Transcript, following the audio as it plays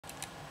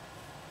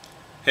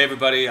Hey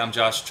everybody, I'm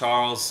Josh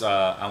Charles.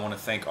 I want to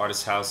thank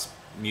Artist House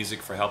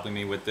Music for helping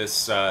me with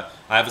this. I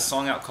have a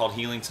song out called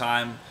Healing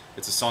Time.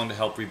 It's a song to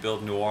help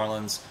rebuild New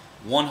Orleans.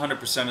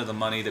 100% of the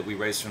money that we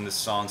raise from this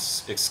song,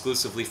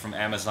 exclusively from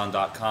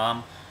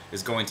Amazon.com,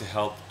 is going to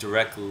help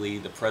directly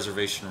the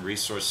Preservation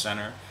Resource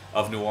Center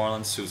of New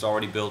Orleans, who's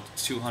already built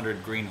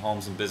 200 green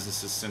homes and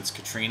businesses since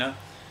Katrina.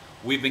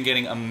 We've been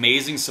getting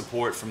amazing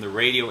support from the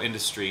radio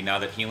industry now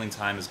that Healing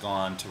Time has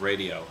gone to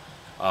radio.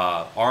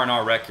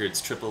 R&R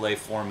Records, AAA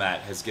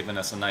format, has given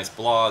us a nice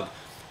blog.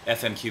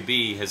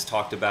 FMQB has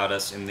talked about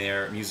us in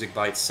their Music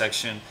Bites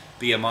section.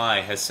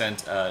 BMI has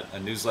sent a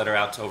newsletter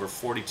out to over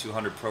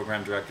 4,200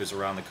 program directors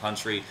around the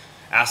country,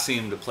 asking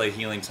them to play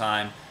Healing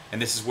Time.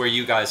 And this is where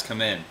you guys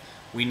come in.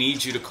 We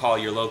need you to call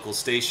your local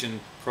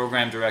station,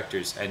 program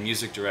directors, and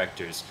music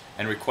directors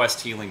and request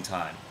Healing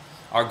Time.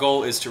 Our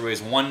goal is to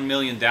raise 1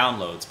 million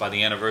downloads by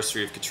the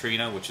anniversary of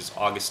Katrina, which is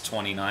August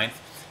 29th,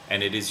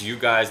 and it is you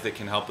guys that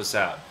can help us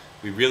out.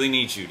 We really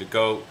need you to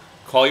go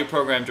call your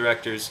program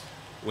directors.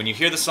 When you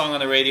hear the song on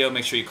the radio,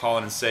 make sure you call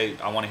in and say,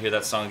 I want to hear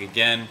that song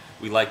again.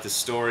 We like this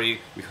story.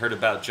 We heard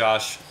about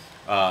Josh.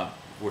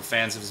 We're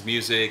fans of his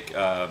music.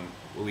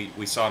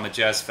 We saw him at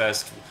Jazz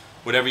Fest.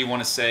 Whatever you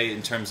want to say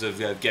in terms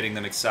of getting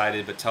them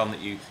excited, but tell them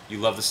that you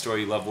love the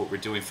story, you love what we're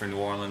doing for New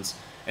Orleans.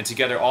 And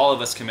together, all of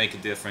us can make a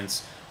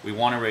difference. We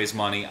want to raise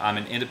money. I'm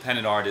an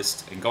independent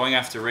artist, and going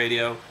after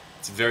radio,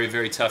 it's a very,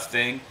 very tough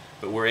thing,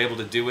 but we're able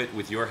to do it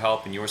with your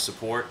help and your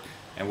support.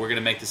 And we're going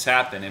to make this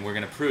happen, and we're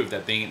going to prove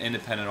that being an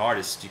independent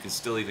artist, you can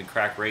still even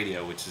crack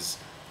radio, which is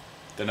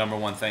the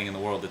 #1 thing in the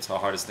world that's the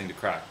hardest thing to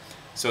crack.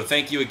 So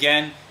thank you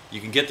again. You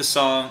can get the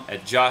song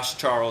at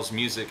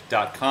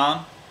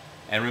joshcharlesmusic.com.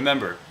 And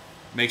remember,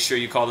 make sure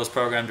you call those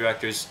program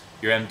directors,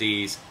 your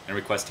MDs, and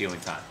request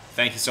Healing Time.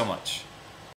 Thank you so much.